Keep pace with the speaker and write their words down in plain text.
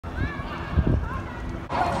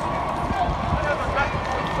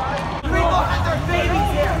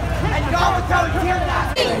They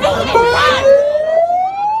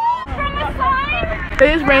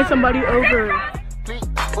just ran somebody over.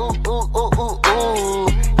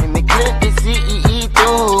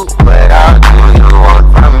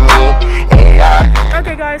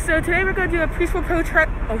 Okay guys, so today we're gonna do a peaceful protest.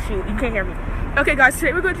 Oh shoot, you can't hear me. Okay guys,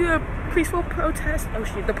 today we're gonna do a peaceful protest. Oh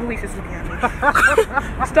shoot, the police is looking at me.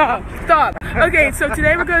 Stop. Okay, so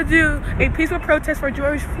today we're gonna do a peaceful protest for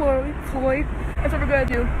George Floyd. That's what we're gonna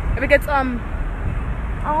do. If it gets I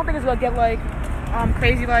don't think it's gonna get like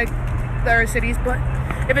crazy like the other cities, but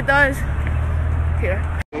if it does, here.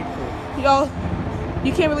 Y'all,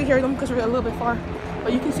 you can't really hear them because we're a little bit far,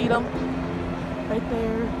 but you can see them right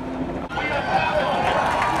there.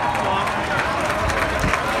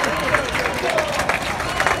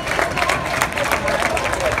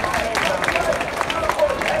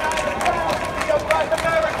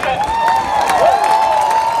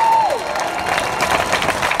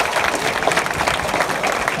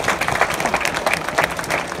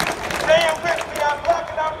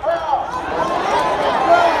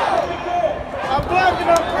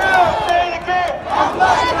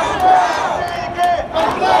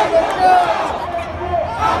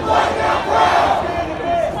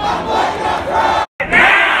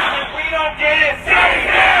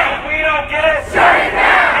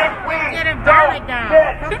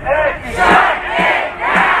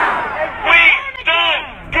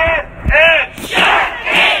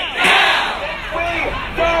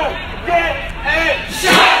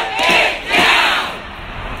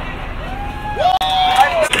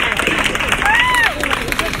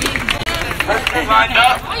 Lined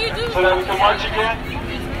up so that we can march again.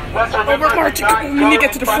 Let's remember we're marching. We need to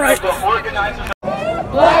get to the front. Black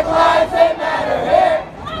lives they matter here.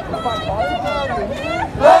 Black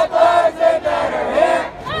lives they matter here.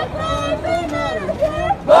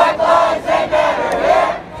 Black lives they matter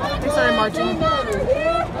here. They started marching.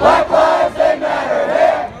 Black lives they matter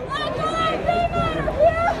here.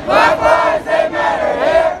 Black lives they matter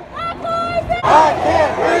here. I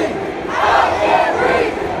can't breathe. I can't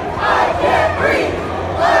breathe. I can't breathe.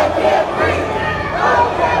 I can't breathe. I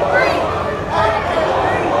can't breathe. I can't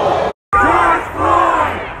breathe. George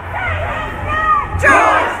Floyd!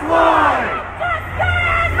 George Floyd!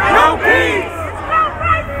 No peace!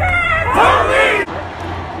 Police!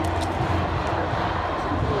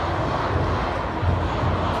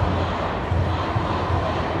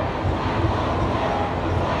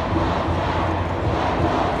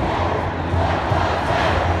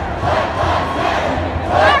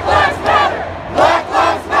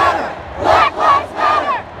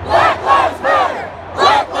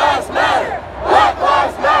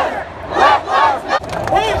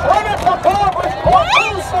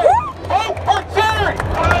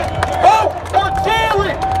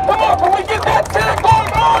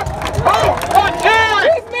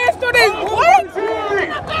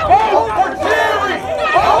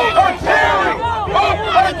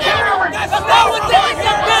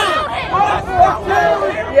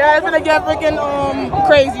 Yeah, it's gonna get freaking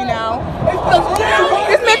crazy now.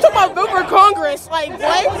 This man talking about vote for Congress. Like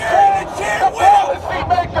what?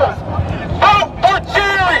 Vote for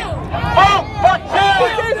Jerry! Vote for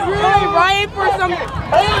Jerry! This is really Riot for some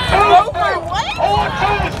vote for what? On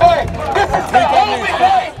Tuesday! This is the only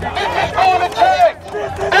way this is going to change!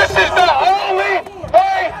 This is the only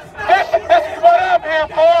way! This is what I'm here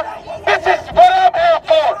for! This is what I'm here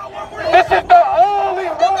for! This is the only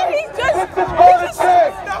way this is going to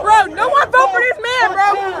change! Bro, no one vote for this man, bro.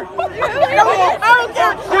 I don't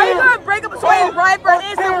care. How you gonna break up a sway and Riot for an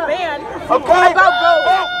innocent man? Okay? About vote.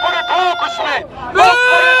 Vote for the congressman! Vote for the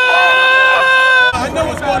congressman! I know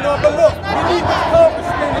what's going on, but look, we need this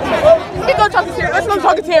congressman to vote. Let's go talk to Terry. Let's go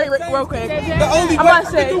talk to Terry real quick. The only I'm way about to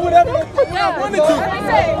to say. do whatever I want to do.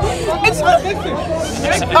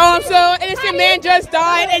 So innocent man just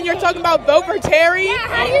died, and you're talking about vote for Terry,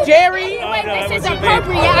 Jerry. This is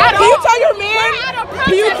appropriate. I Can you tell your man?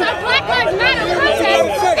 Can you Black Lives Matter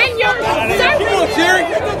protest and you're Come on, Jerry.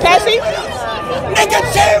 Cassie? Nigga,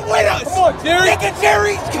 chant with us. Come on, Jerry. Nigga,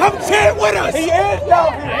 Jerry, come chant with us. He is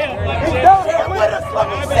down here. He's down here with us. Let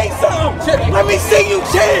me say something. Let me see you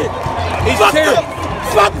chant.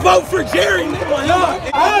 Fuck vote for Jerry.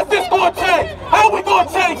 How is this going to change? How are we going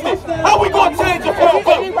to change this? How are we going to change if we don't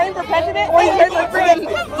vote? He's running for president or he's running for freaking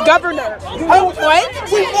governor? What?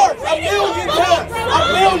 We marched a million times. I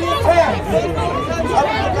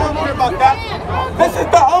don't care about that. This is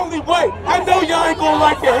the only way. I know y'all ain't going to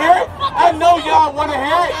like to hear it. I know y'all want to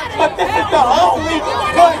hear it. But this is the only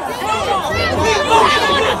way.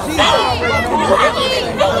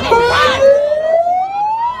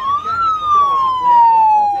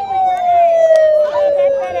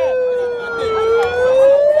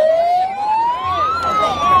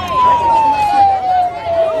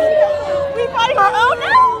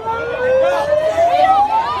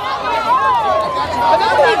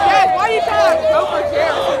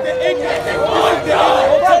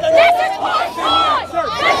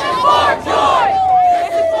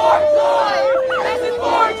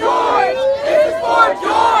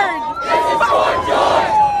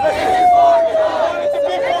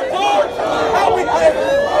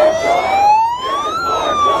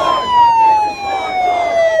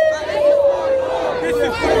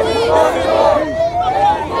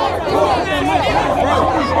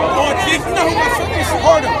 You know who my son is?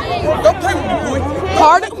 Carter. Don't play with me, boy.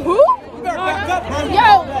 Carter? Who?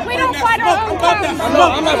 Yo, we don't fight our own terms.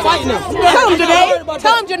 I'm not fighting him. Tell him, Janae.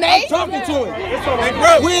 Tell him, Janae. I'm talking to him. Hey,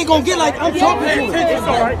 bro. We ain't gonna get like I'm talking to him. It's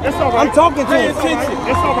all right. It's all right. I'm talking to him. It's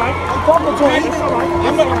all right. I'm talking to him.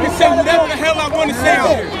 I'm gonna say whatever the hell I want to say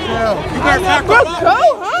here. You better back Bro, up. go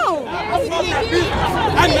home.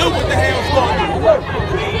 I know what the hell's going on.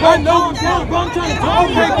 I know what's going on. I'm trying to talk.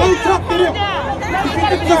 Okay, go talk to him.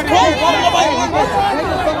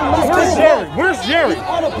 Where's Jerry? Where's Jerry?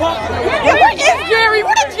 Yeah, where is Jerry?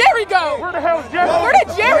 Where did Jerry go? Where the hell's Jerry? Where did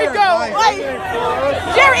Jerry go? Like,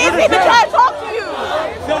 Jerry isn't even trying to talk to you.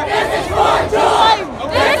 This is for George!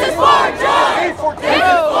 This is for George! This is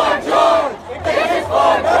for George! This is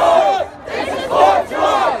for George! This is for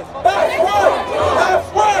George! That's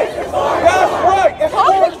right! That's right! That's right! It's Paul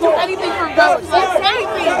for wouldn't do George! anything for votes. Like,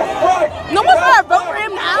 anything. That's right! No one's gonna vote for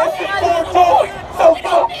him now. This is for George! So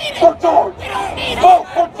vote for George! Vote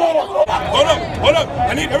for George! Hold up.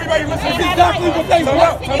 I need everybody listening. That's exactly what they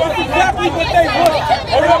want. That's exactly what they want.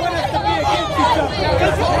 They want us to be against each other.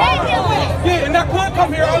 Yeah, and I can't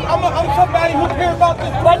come here. I'm somebody who cares about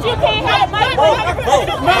this. But you can't have my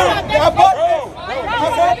I bought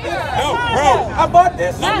this. I bought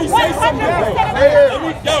this. Let me say something, bro.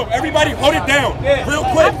 Yo, everybody, hold it down, real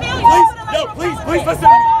quick. Please listen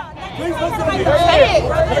to me. Please listen to me. Please listen to me.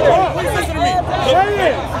 Everybody listen to me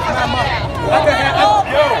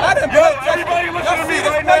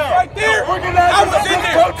right now. Right there. I was in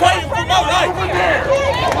there fighting for my life.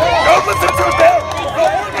 Don't listen to them.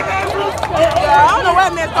 I don't know what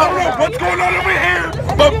man thought. What's going on over here?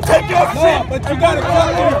 But take your shit. But you gotta talk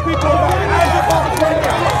to these people about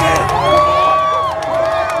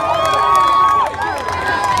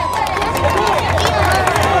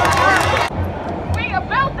We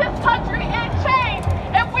built this country in chains,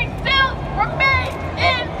 and we still remain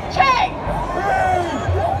in chains.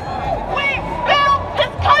 We built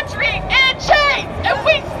this country in chains, and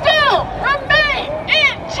we still remain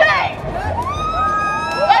in chains.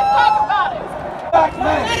 Let's talk about it.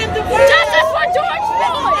 Justice for George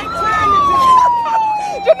Floyd.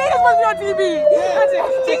 Janae's supposed to be on TV.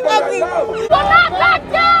 She's ugly. We'll not back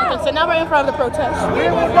down. So now we're in front of the protest. We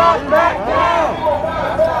will not back down.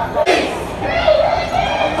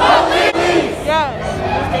 Yes.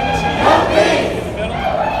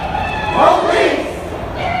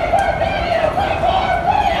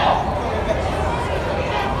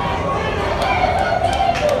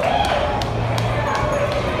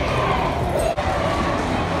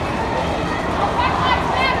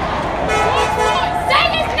 Say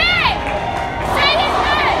his name. Say his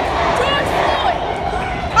name. George Floyd.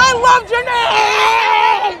 I love Janae!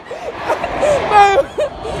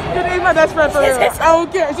 Janae's my best friend for real. I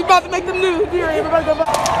don't care. She's about to make the news. Here, everybody go back.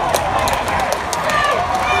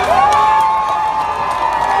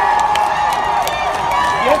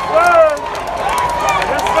 Yes, sir.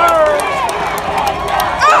 Yes, sir.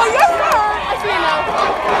 Oh, yes, sir. I see it now.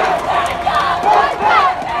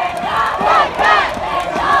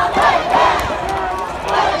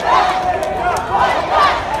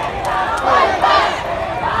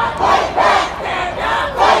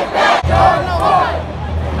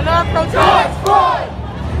 Another protest. George Floyd!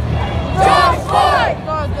 George Floyd!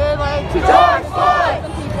 Going good, like George Floyd!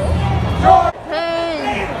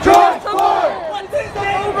 Hey. George Floyd!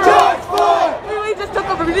 George Floyd! We just took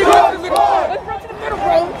over. We need to George go to the middle. Floyd! Let's run to the middle,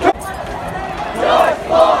 bro. George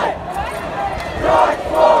Floyd! George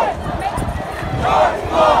Floyd! George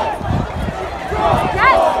Floyd!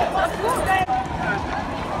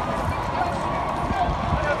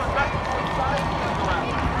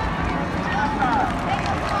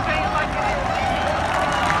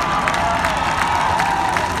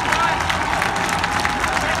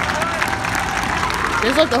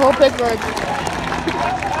 It's like the whole Pittsburgh.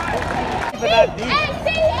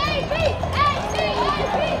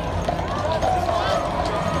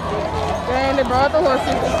 And they brought the horses.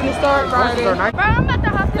 It's gonna start riding.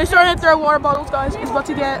 They're starting to throw water bottles, guys. It's about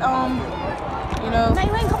to get, you know.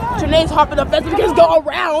 Janae's hopping up. That's because go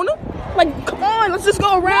around. Like, come on, let's just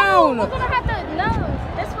go around. We're gonna have to, no,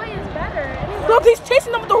 this way is better. Look, he's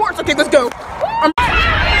chasing them with the horse. Okay, let's go.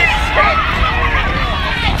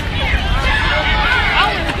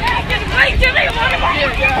 Give me one more.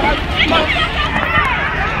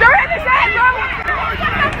 They're in his head, bro.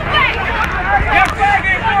 Get back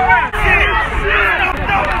in for us.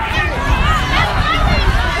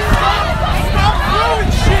 Stop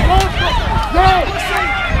throwing shit. Yo,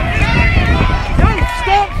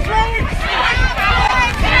 stop throwing shit.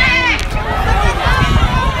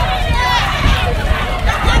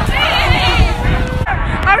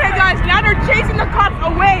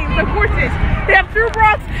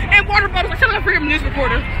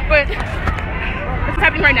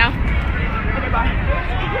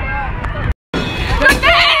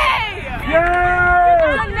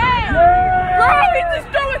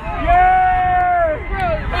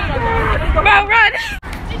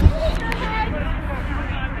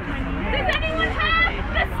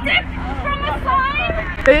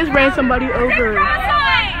 They just ran somebody over.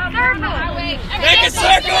 Make a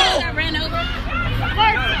circle!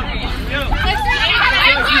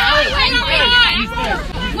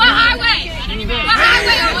 What highway? What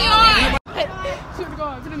highway are we on?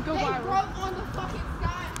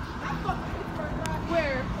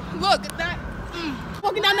 Where? Look, that.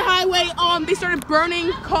 Walking down the highway, they started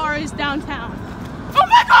burning cars downtown. Oh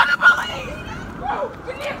my God, the police! Bro,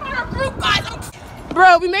 we need to find our group, guys.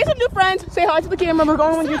 Bro, we made some new friends. Say hi to the camera. We're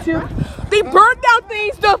going on YouTube. They burned down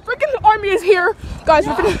things. The freaking army is here, guys.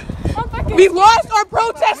 We lost our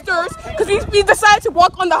protesters because we decided to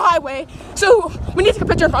walk on the highway. So we need to take a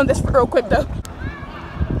picture of this real quick, though.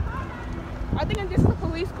 I think this is a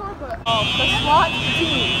police car, but the SWAT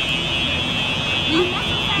team.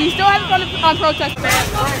 We still have fun on protest. So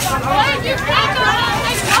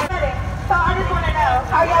I just want to know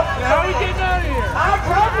how y'all. How are you getting out of here? I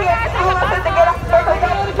drove here. I wanted to get up there so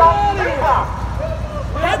y'all can stop the street talk.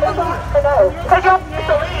 Because y'all need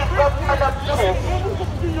to leave from another school.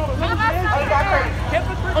 Oh, y'all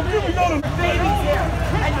crazy.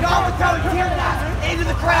 And y'all were telling tear gas into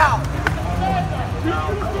the crowd.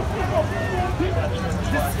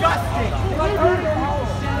 Disgusting.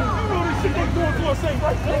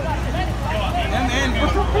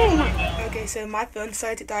 Okay, so my phone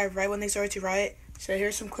decided to die right when they started to riot. So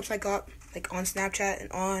here's some clips I got like on Snapchat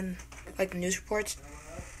and on like the news reports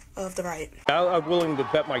of the riot. I'm willing to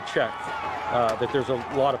bet my check that there's a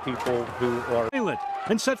lot of people who are violent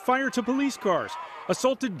and set fire to police cars,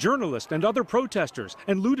 assaulted journalists and other protesters,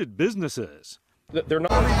 and looted businesses. they're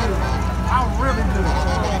not. I really do.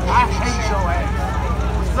 I hate your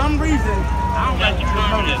ass. For some reason, I don't like your ass.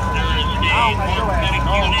 I don't like your ass at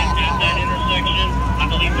all.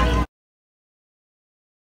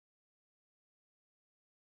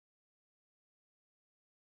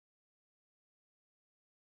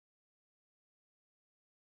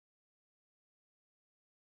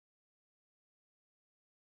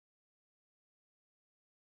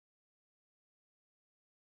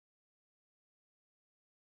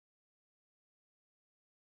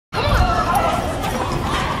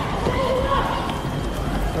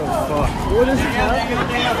 What is it, man?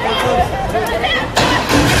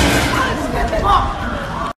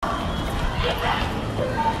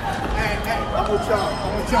 Hey, I'm with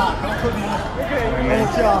y'all. Don't put me on. I'm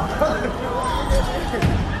with y'all.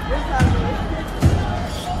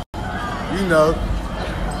 You know.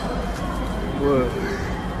 What?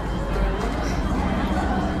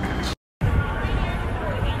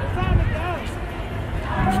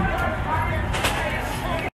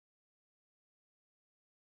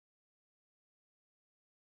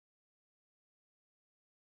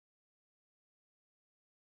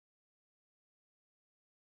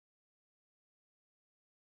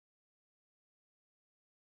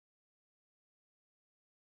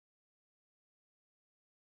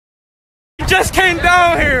 Just came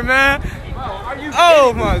down here, man.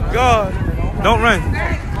 Oh my God. Don't run.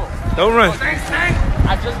 Don't run.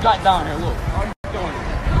 I just got down here, look.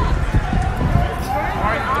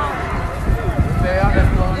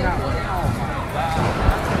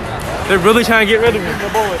 They're really trying to get rid of me.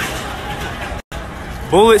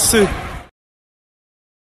 Bullets too.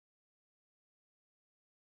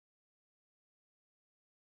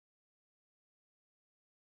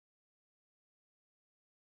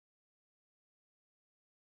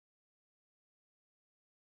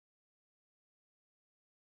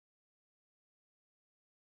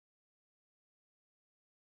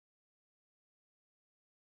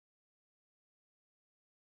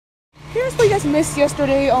 Here's what you guys missed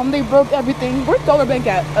yesterday. They broke everything. Where's Dollar Bank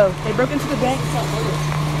at? Oh, they broke into the bank.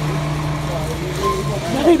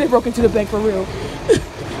 I think they broke into the bank for real.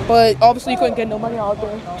 But obviously you couldn't get no money out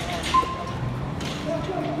there.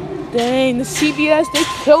 Dang, the CVS, they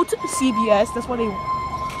killed CVS. That's why they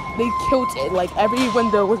killed it. Like every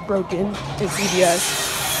window was broken in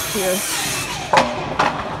CVS here.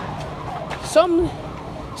 Some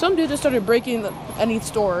dude just started breaking any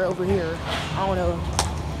store over here. I don't know.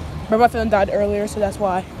 My phone died earlier, so that's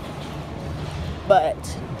why. But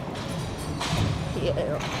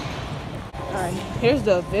yeah. Alright, here's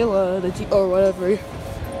the villa, or whatever.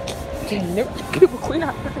 People clean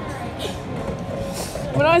out.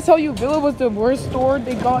 When I tell you Villa was the worst store,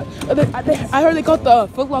 they got. I heard they got the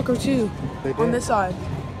Foot Locker too on this side.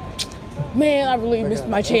 Man, I really missed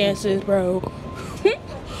my chances, bro.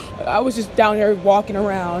 I was just down here walking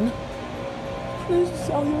around.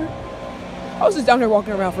 I was just down here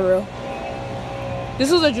walking around for real.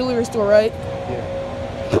 This was a jewelry store, right? Yeah.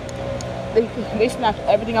 They snatched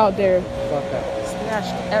everything out there. Fuck that.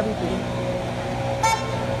 Snatched everything.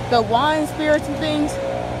 The wine, spirits, and things.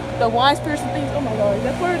 the wine spirits and things. Oh my god,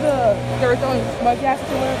 that's where they were throwing mud gases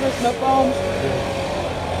or whatever, smoke bombs.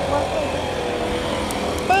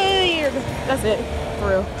 That's it, for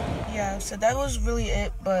real. Yeah, so that was really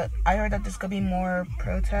it, but I heard that there's gonna be more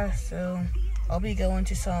protests, so I'll be going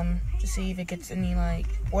to some to see if it gets any like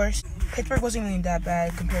worse. Pittsburgh wasn't really that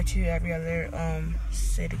bad compared to every other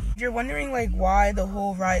city. If you're wondering like why the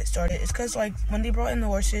whole riot started, it's because like when they brought in the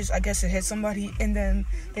horses, I guess it hit somebody, and then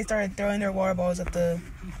they started throwing their water balls at the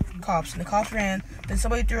cops, and the cops ran. Then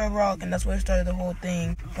somebody threw a rock, and that's what started the whole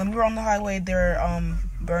thing. When we were on the highway, they're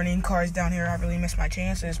burning cars down here. I really missed my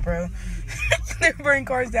chances, bro. They're burning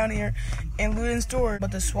cars down here and looting stores.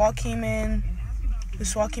 But the SWAT came in. The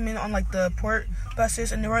SWAT came in on like the port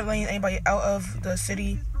buses, and they weren't letting anybody out of the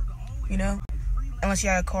city, you know, unless you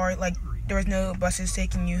had a car. Like there was no buses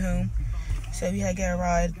taking you home, so you had to get a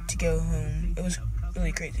ride to go home. It was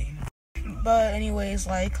really crazy. But anyways,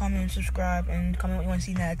 like, comment, subscribe, and comment what you want to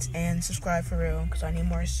see next, and subscribe for real, because I need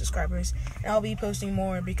more subscribers. And I'll be posting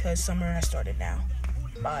more because summer has started now.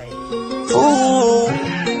 Bye. Ooh.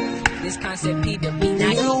 This concept need to be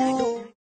nice.